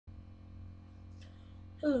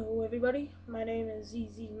Hello everybody, my name is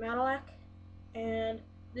ZzMatalack, and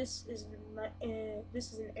this is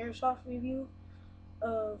an airsoft review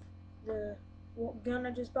of the gun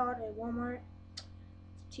I just bought at Walmart.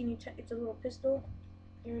 It's a little pistol.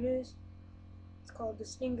 Here it is. It's called the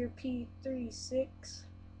Stinger P36,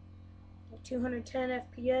 210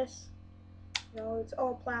 FPS. You know, it's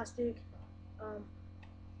all plastic. Um,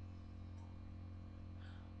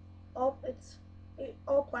 all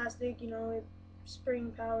plastic. You know, it's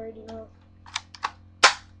spring powered. You know,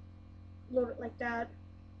 load it like that.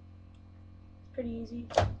 Pretty easy.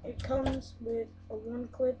 It comes with a one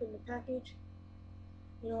clip in the package.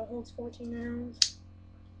 You know, it holds 14 rounds.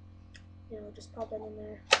 You know, just pop that in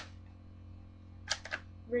there.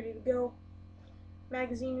 Ready to go.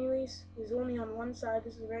 Magazine release is only on one side.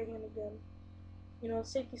 This is a right-handed gun. You know,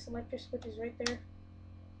 safety selector switch is right there.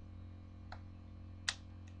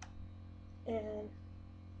 And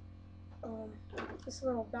this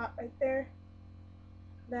little dot right there,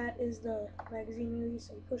 that is the magazine release.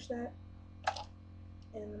 So you push that,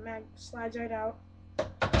 and the mag slides right out.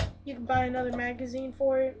 You can buy another magazine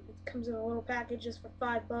for it. It comes in a little package just for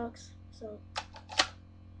 $5. So,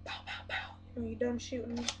 pow, pow, pow. When you're done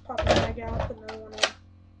shooting, just pop the mag out, put another one in.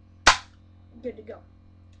 Good to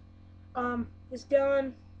go. This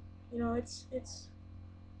gun, you know, it's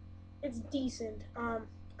decent.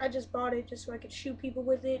 I just bought it just so I could shoot people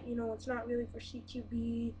with it. You know, it's not really for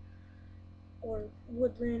CQB or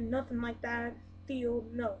woodland, nothing like that.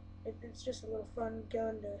 Field, no. It's just a little fun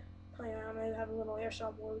gun to play around with, have a little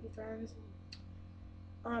airsoft war with your friends.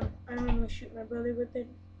 I normally shoot my brother with it,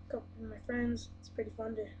 a couple of my friends. It's pretty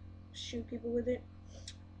fun to shoot people with it.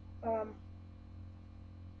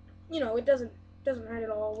 You know, it doesn't hurt at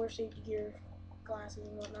all. Wear safety gear, glasses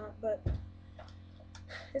and whatnot, but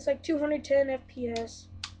it's like 210 FPS.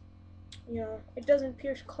 You know, it doesn't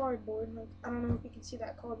pierce cardboard. Like, I don't know if you can see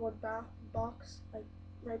that cardboard box, like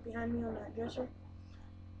right behind me on that dresser.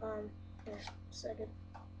 Yeah, a second.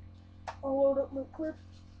 I'll load up my clip.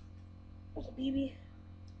 There's a BB.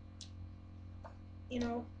 You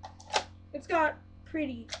know, it's got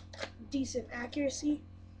pretty decent accuracy.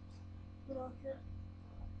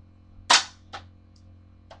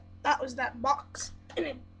 That was that box,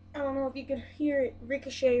 and I don't know if you could hear it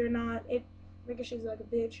ricochet or not. It ricochets like a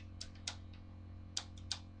bitch.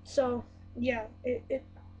 So yeah,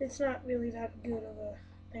 it's not really that good of a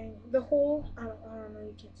thing. The hole, I don't know,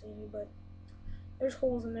 you can't see me, but there's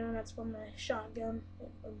holes in there, and that's from my shotgun,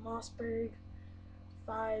 a Mossberg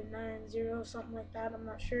 590, something like that. I'm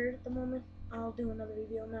not sure at the moment. I'll do another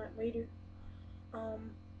review on that later.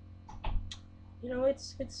 You know,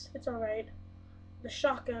 it's all right. The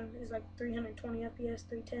shotgun is like 320 FPS,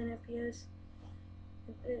 310 FPS.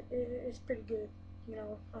 It's pretty good. You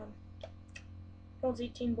know, holds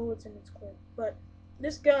 18 bullets in its clip. But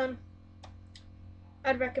this gun,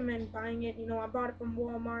 I'd recommend buying it. You know, I bought it from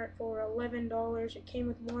Walmart for $11. It came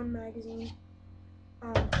with one magazine.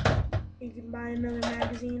 You can buy another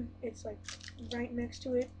magazine. It's like right next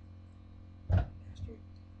to it.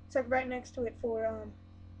 It's like right next to it for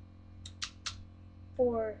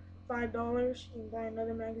 $5. You can buy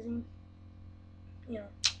another magazine. You know,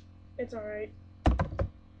 it's alright.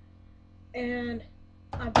 And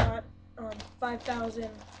I bought 5,000.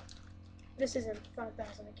 This isn't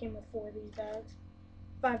 5,000. It came with 4 of these bags.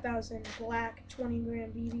 5,000 black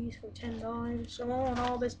 20-gram BBs for $10. So all in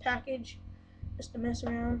all, this package, just to mess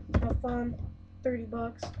around, have fun,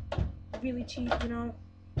 $30. Really cheap, you know.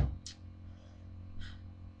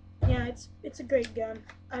 Yeah, it's a great gun.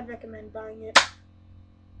 I'd recommend buying it.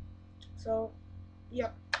 So,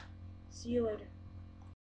 yeah. See you later.